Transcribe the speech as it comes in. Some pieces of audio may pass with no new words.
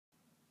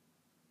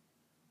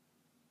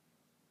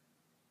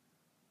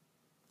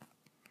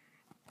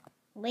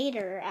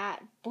later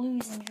at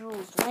Blues and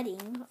Joules'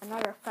 wedding,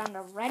 another friend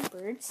of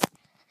Redbird's.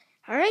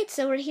 Alright,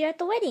 so we're here at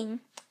the wedding.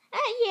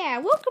 Yeah,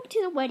 welcome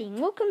to the wedding.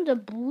 Welcome to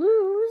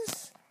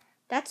Blues.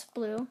 That's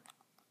Blue.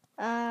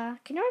 Can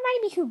you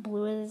remind me who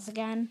Blue is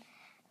again?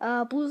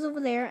 Blue's over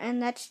there, and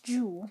that's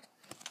Jewel.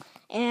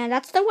 And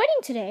that's the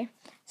wedding today.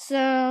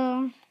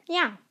 So,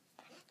 yeah.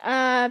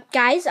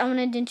 Guys, I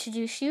wanted to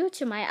introduce you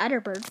to my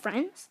other bird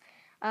friends.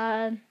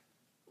 Yeah,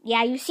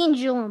 you've seen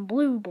Jewel and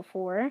Blue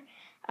before.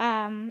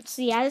 So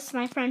yeah, this is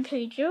my friend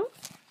Pedro.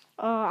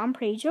 I'm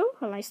Pedro.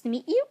 Nice to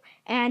meet you.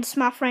 And it's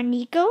my friend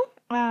Nico.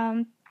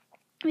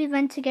 We've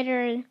been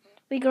together,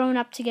 we've grown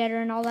up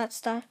together and all that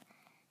stuff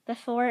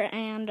before,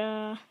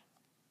 and,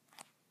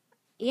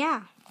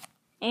 yeah.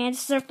 And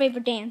this is our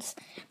favorite dance.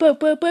 Ow,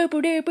 not my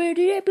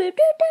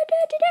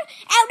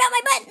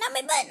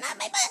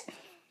butt.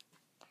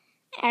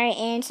 Alright,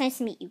 and it's nice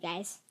to meet you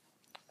guys.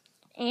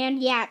 And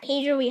yeah,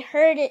 Pedro, we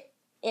heard it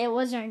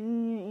was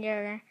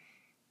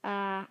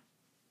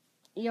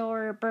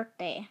your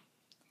birthday.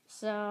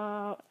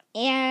 So,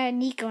 and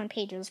Nico and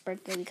Pedro's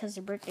birthday, because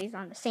their birthdays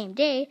on the same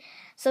day.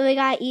 So we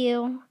got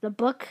you the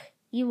book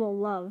you will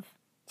love.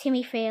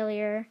 Timmy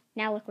Failure.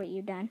 Now look what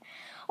you've done.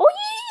 Oh,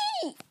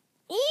 yay!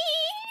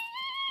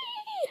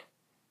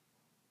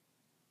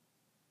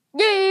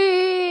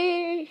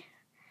 Yay!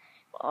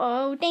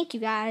 Oh, thank you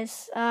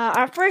guys.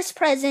 Our first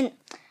present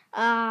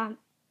pooper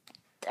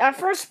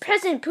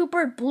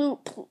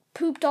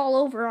pooped all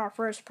over our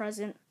first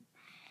present.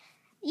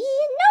 No,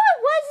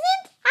 it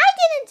wasn't. I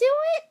didn't do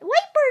it.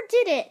 Whitebird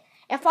did it.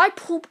 If I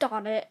pooped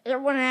on it,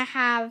 it wouldn't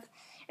have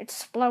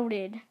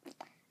exploded.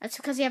 That's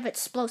because you have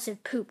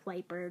explosive poop,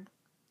 Whitebird.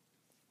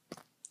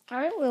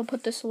 Alright, we'll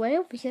put this away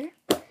over here.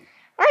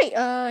 Alright,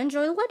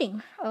 enjoy the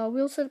wedding.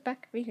 We'll set it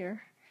back over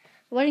here.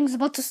 The wedding's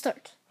about to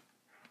start.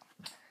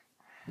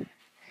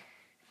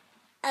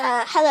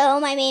 Hello,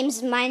 my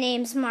name's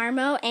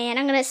Marmo, and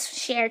I'm gonna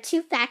share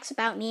 2 facts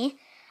about me.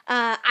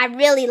 I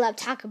really love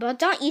Taco Bell.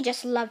 Don't you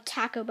just love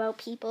Taco Bell,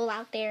 people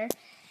out there?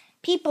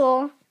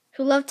 People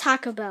who love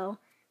Taco Bell,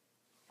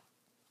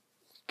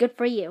 good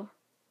for you.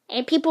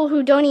 And people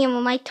who don't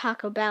even like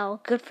Taco Bell,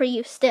 good for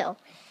you still.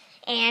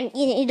 And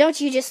don't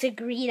you just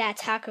agree that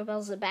Taco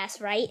Bell's the best,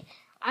 right?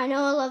 I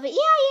know, I love it.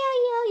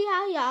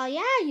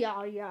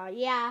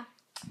 Yeah.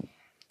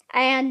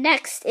 And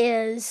next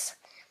is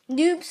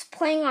noobs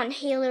playing on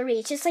Halo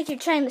Reach. It's like you're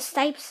trying to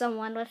snipe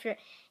someone with your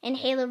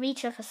Halo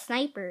Reach with a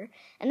sniper,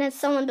 and then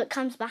someone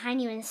comes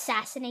behind you and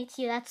assassinates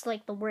you. That's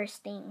like the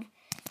worst thing,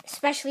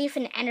 especially if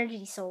an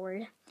energy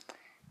sword.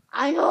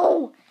 I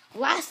know.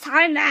 Last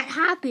time that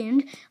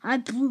happened, I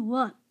blew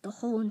up the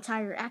whole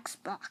entire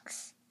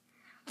Xbox.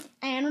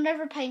 And I'm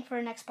never paying for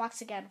an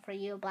Xbox again for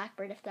you,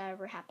 Blackbird, if that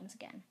ever happens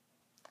again.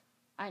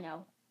 I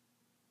know.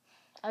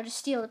 I'll just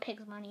steal the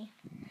pig's money.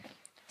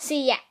 So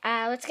yeah,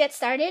 let's get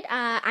started.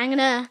 I'm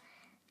gonna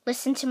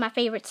listen to my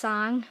favorite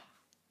song.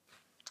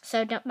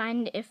 So don't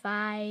mind if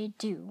I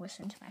do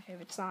listen to my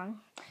favorite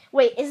song.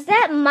 Wait, is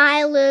that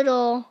My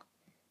Little...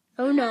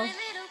 Oh no.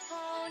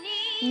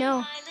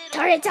 No.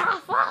 Turn it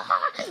off!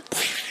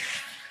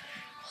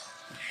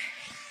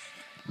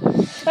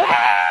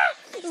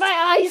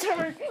 My eyes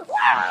hurt.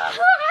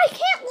 I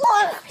can't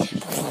look.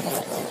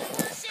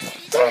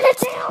 Turn it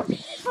down.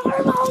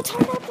 Normal,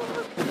 turn it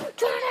down.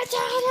 Turn it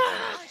down.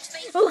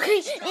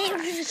 Okay.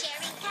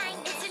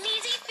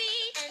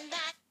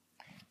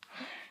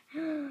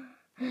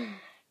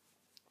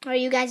 Are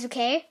you guys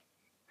okay?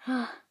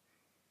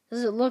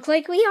 Does it look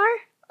like we are?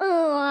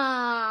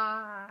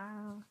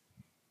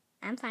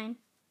 I'm fine.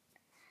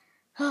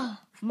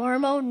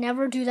 Marmo,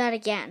 never do that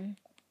again.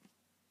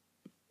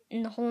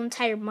 In the whole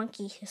entire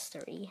monkey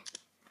history.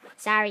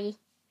 Sorry.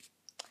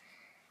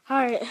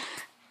 Alright.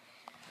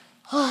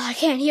 I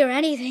can't hear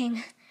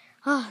anything.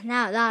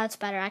 Now it's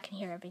better. I can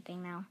hear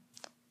everything now.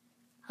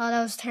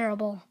 That was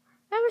terrible.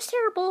 That was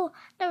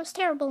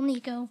terrible,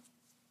 Nico.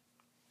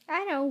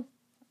 I know.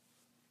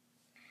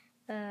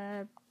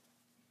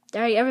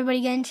 Alright, everybody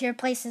get into your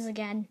places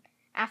again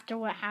after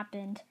what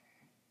happened.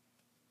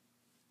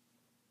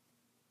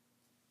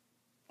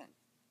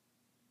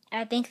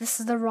 I think this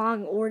is the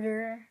wrong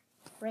order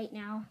right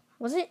now.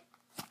 Was it?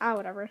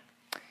 Whatever.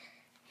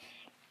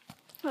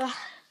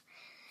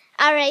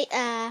 Alright,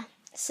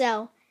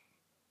 so,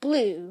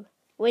 Blue,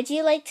 would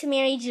you like to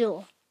marry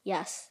Jewel?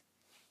 Yes.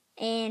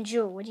 And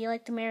Jewel, would you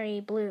like to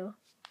marry Blue?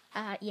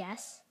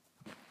 Yes.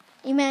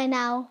 You may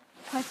now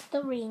put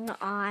the ring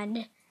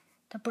on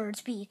the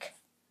bird's beak.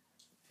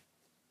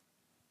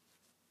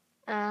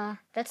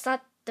 That's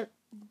not the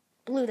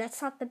Blue, that's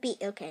not the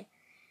beak. Okay.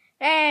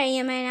 Hey,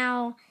 you may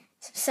now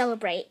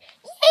celebrate.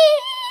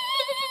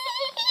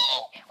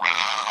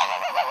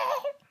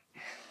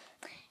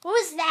 What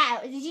was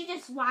that? Did you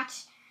just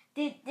watch?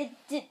 Did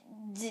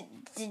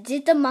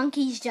the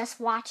monkeys just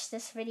watch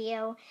this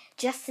video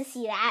just to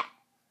see that?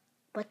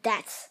 But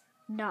that's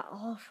not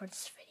all for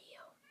this video.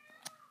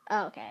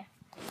 Oh, okay.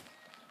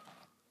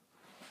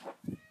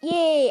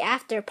 Yay!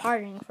 After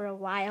partying for a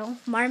while,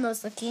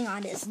 Marmo's looking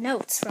on his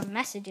notes from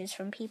messages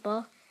from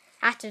people.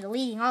 After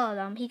deleting all of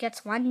them, he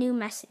gets one new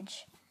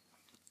message.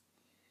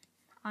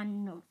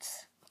 on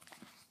notes.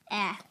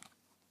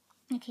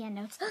 Okay, on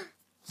notes.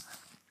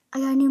 I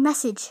got a new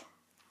message.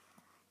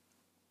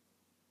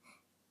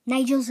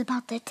 Nigel's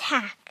about to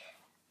attack.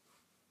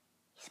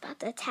 He's about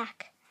to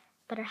attack.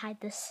 Better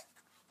hide this.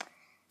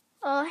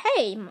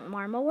 Hey,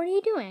 Marmo, what are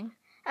you doing?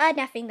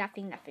 Nothing.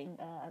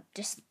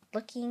 Just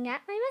looking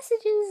at my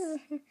messages.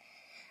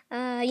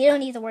 You don't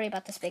need to worry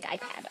about this big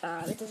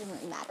iPad. It doesn't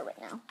really matter right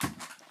now.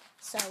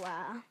 So,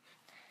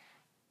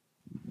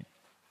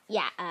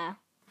 yeah.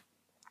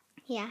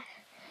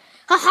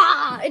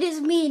 Haha! It is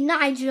me,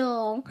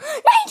 Nigel!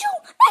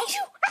 Nigel!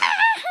 Nigel!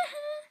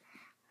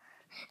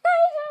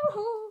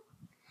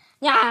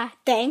 Yeah,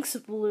 thanks,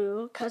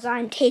 Blue, because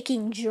I'm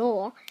taking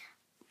Joel.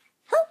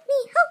 Help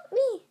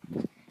me!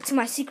 To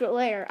my secret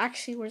lair.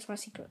 Actually, where's my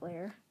secret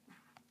lair?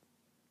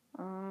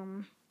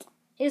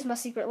 Here's my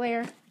secret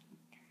lair.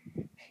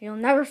 You'll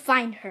never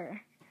find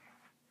her.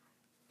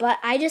 But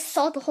I just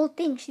saw the whole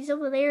thing. She's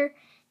over there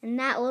in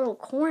that little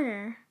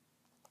corner.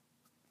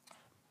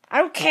 I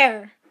don't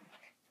care.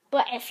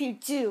 But if you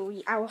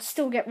do, I will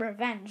still get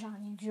revenge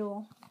on you,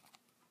 Jewel.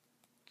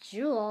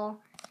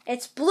 Jewel?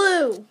 It's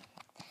Blue.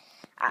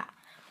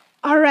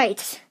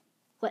 Alright.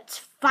 Let's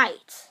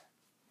fight.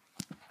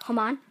 Come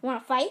on. Wanna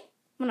fight?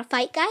 Wanna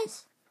fight,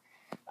 guys?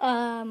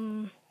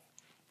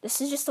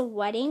 This is just a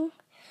wedding.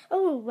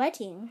 Oh, a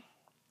wedding.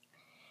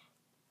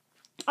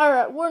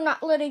 Alright, we're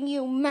not letting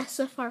you mess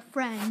with our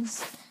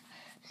friends.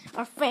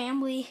 Our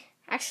family.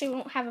 Actually, we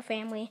won't have a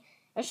family.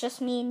 It's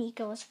just me and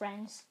Nico as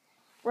friends.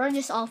 We're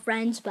just all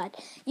friends,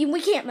 but we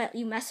can't let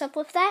you mess up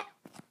with that.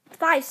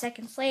 5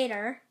 seconds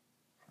later.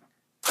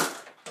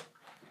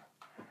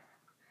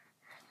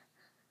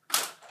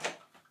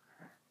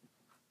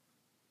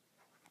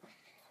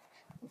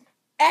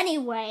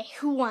 Anyway,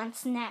 who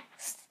wants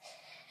next?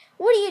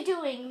 What are you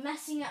doing?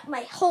 Messing up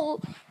my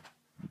whole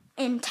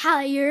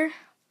entire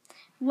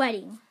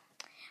wedding.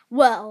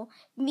 Well,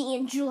 me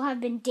and Jewel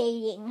have been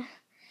dating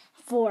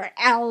for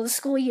all the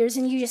school years,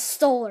 and you just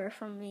stole her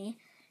from me.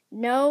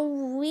 No,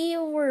 we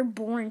were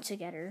born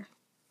together.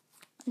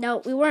 No,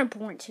 we weren't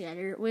born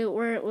together. We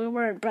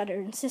were brother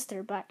and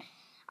sister, but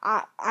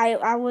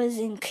I was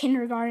in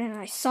kindergarten, and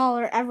I saw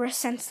her ever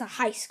since the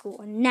high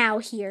school, and now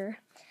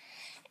here.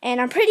 And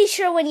I'm pretty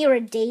sure when you were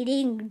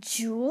dating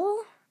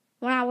Jewel,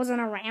 when I wasn't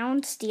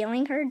around,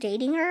 stealing her,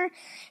 dating her,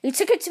 you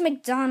took her to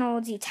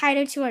McDonald's, you tied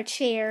her to a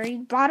chair, you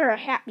bought her a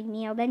Happy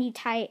Meal, then you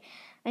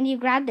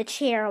grabbed the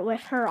chair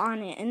with her on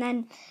it, and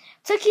then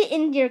took it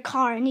in your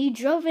car, and you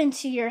drove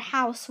into your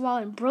house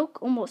while it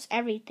broke almost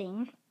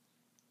everything.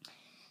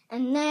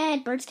 And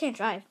then, birds can't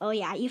drive. Oh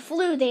yeah, you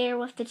flew there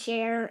with the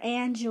chair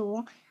and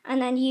Jewel, and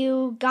then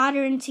you got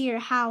her into your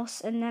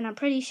house, and then I'm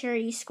pretty sure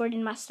you squirted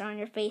mustard on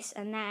your face,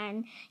 and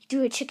then you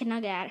threw a chicken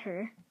nugget at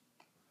her,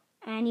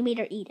 and you made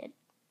her eat it.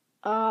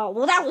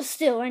 Well, that was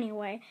still,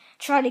 anyway.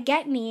 Try to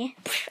get me.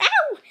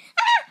 Ow!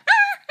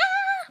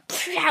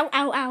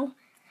 Ow, ow.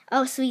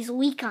 Oh, so he's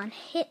weak on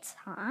hits,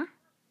 huh?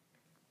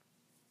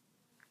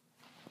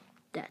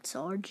 That's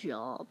our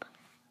job.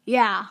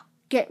 Yeah,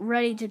 get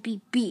ready to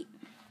be beat.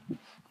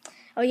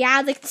 Oh, yeah,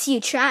 I'd like to see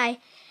you try.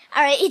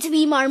 All right, it's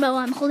me, Marmo.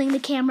 I'm holding the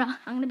camera.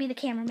 I'm going to be the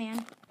cameraman.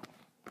 I'm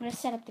going to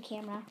set up the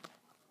camera.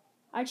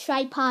 Our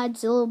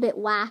tripod's a little bit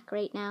whack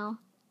right now.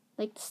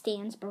 Like, the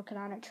stand's broken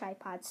on our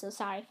tripod, so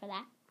sorry for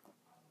that.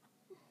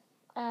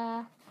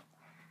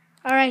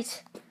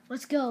 Alright,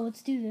 let's go.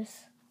 Let's do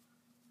this.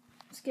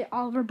 Let's get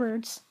all of our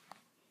birds.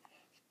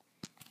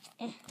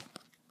 Come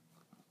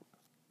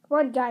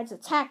on, guys,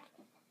 attack.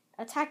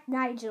 Attack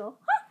Nigel.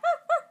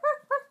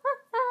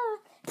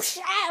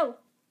 Ow!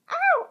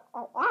 Ow!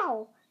 Oh,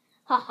 ow!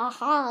 Ha ha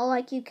ha,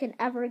 like you can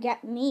ever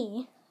get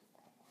me.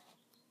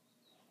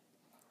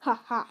 Ha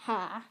ha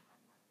ha.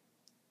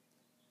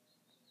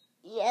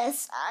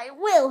 Yes, I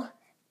will.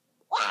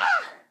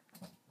 Wah!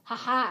 Ha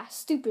ha,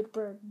 stupid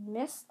bird,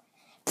 missed.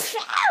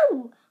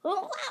 Pow!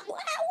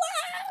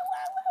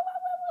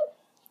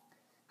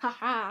 Ha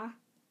ha,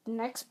 the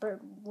next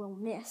bird will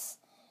miss.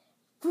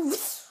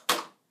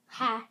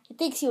 Ha, he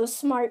thinks he was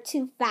smart,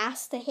 too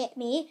fast to hit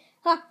me.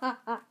 Ha ha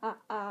ha ha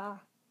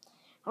ha.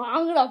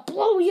 I'm gonna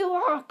blow you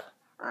up.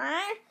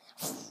 Ha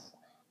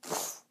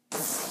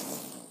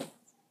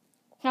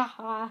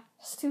ha,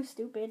 it's too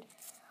stupid.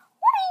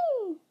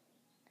 Wing!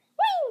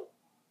 Wing!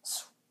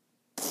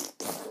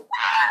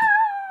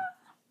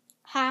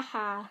 Ha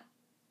ha.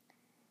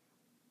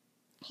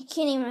 He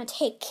can't even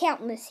take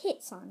countless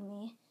hits on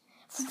me.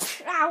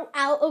 Ow,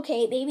 ow,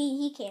 okay, maybe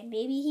he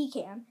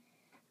can.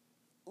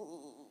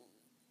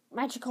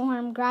 Magical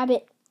arm, grab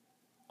it.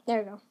 There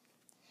we go.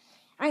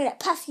 I'm gonna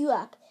puff you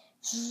up.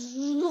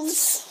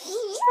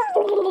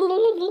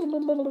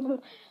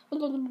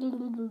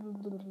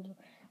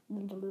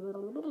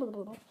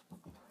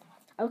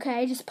 Okay,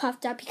 I just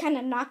puffed up. He kind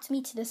of knocked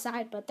me to the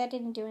side, but that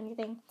didn't do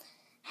anything.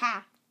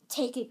 Ha!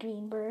 Take it,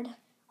 green bird.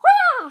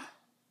 Wah!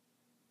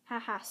 Ha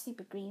ha,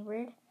 stupid green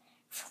bird.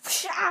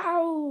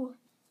 Ow!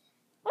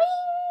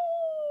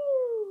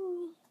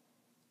 Whee!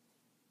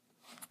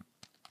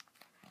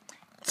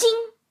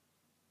 Ching!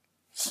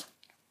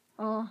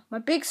 Oh, my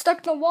big's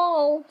stuck in the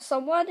wall.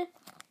 Someone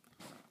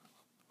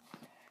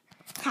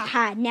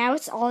Haha, now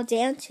it's all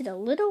down to the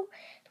little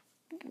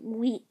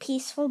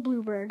peaceful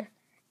bluebird.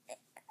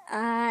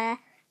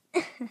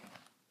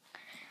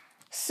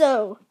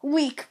 So,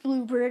 weak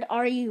bluebird,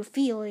 are you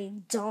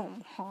feeling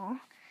dumb, huh? I'm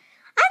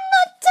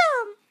not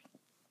dumb!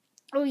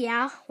 Oh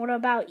yeah? What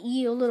about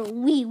you, little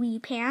wee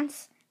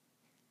pants?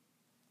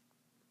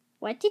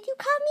 What did you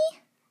call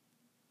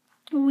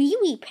me?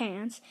 Wee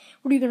pants.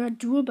 What are you gonna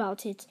do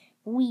about it,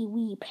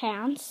 wee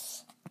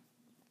pants?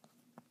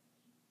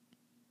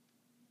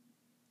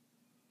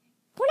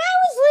 When I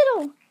was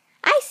little,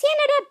 I sat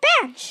at a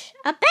bench,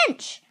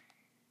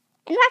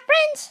 and my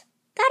friends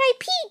thought I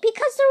peed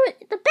because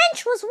the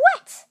bench was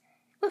wet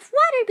with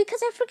water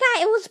because I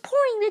forgot it was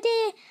pouring the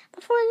day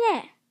before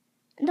that,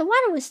 and the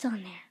water was still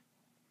in there.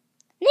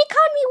 And they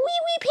called me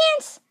wee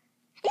pants.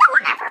 No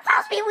one ever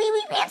calls me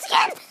wee pants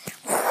again.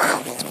 No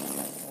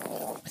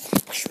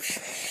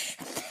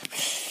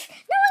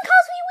one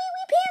calls me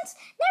wee pants.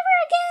 Never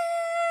again.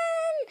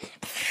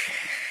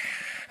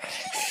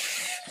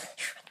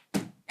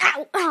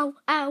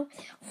 Ow.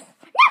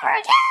 Never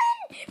again.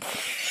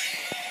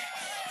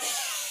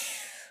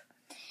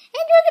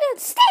 And you're gonna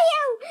stay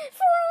out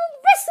for all the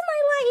rest of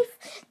my life.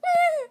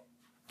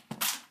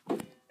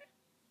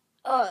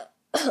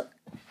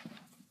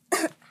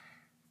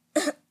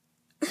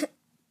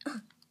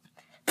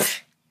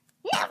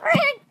 Never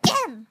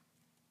again.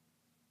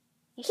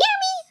 You hear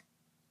me?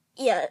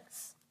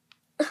 Yes.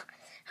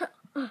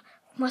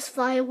 Must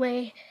fly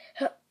away.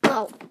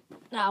 Ow.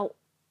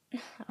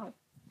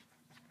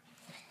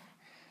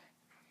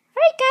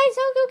 Alright guys,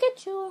 I'll go get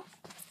Jewel.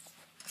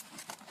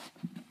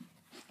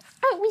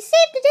 Oh, we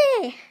saved the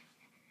day.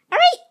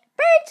 Alright,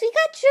 birds, we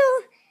got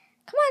Jewel.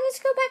 Come on, let's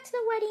go back to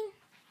the wedding.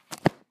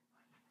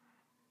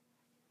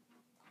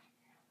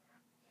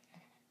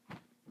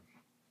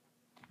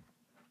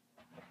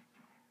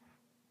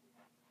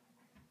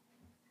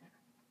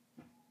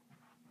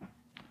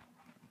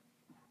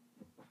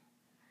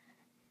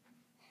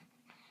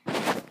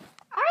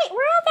 Alright,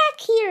 we're all back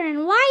here,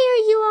 and why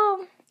are you all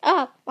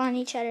up on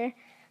each other?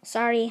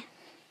 Sorry.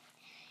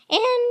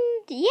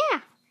 And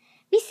yeah,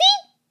 we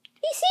saved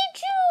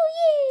you,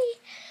 yay!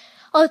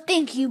 Oh,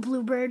 thank you,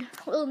 Bluebird.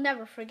 We'll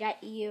never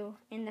forget you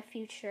in the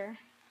future.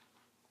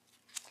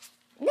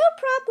 No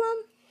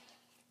problem.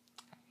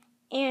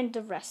 And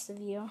the rest of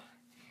you.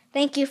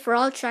 Thank you for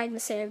all trying to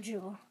save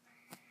Jewel.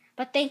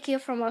 But thank you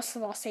for most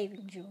of all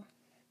saving Jewel.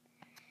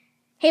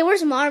 Hey,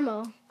 where's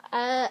Marmo?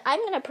 I'm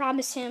going to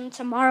promise him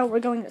tomorrow we're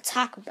going to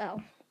Taco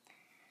Bell.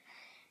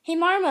 Hey,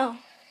 Marmo.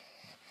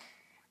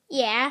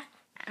 Yeah,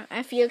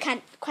 I feel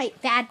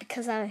quite bad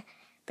because I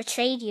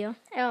betrayed you.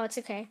 Oh, it's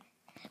okay.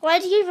 Why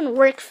do you even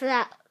work for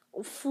that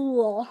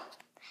fool?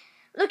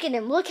 Look at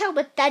him. Look how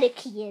pathetic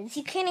he is.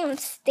 You can't even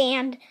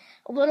stand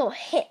a little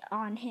hit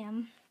on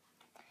him.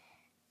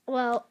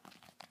 Well,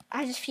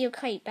 I just feel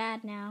quite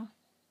bad now.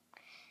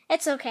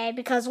 It's okay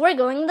because we're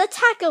going to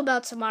Taco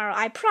Bell tomorrow.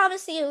 I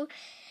promise you.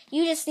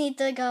 You just need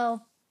to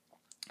go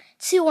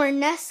to our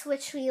nest,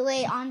 which we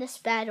lay on this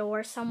bed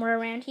or somewhere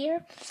around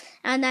here.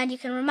 And then you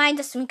can remind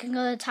us and we can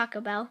go to Taco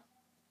Bell.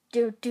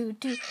 Do.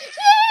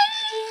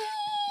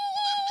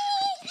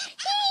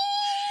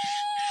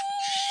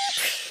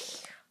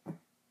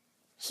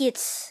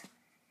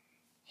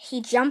 He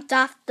jumped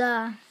off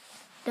the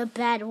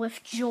bed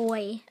with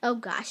joy. Oh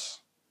gosh,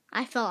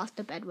 I fell off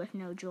the bed with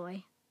no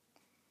joy.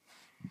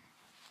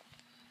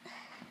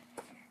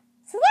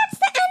 So that's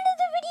the end of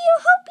the video.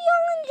 Hope you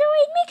all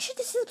enjoyed. Make sure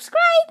to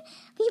subscribe,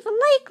 leave a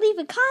like, leave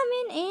a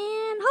comment,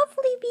 and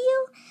hopefully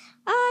you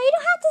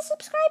don't have to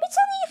subscribe. It's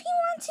only if you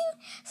want to.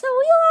 So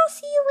we'll all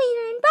see you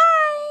later, and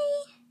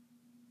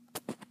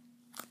bye.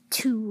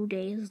 2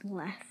 days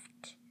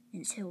left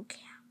until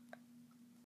camp.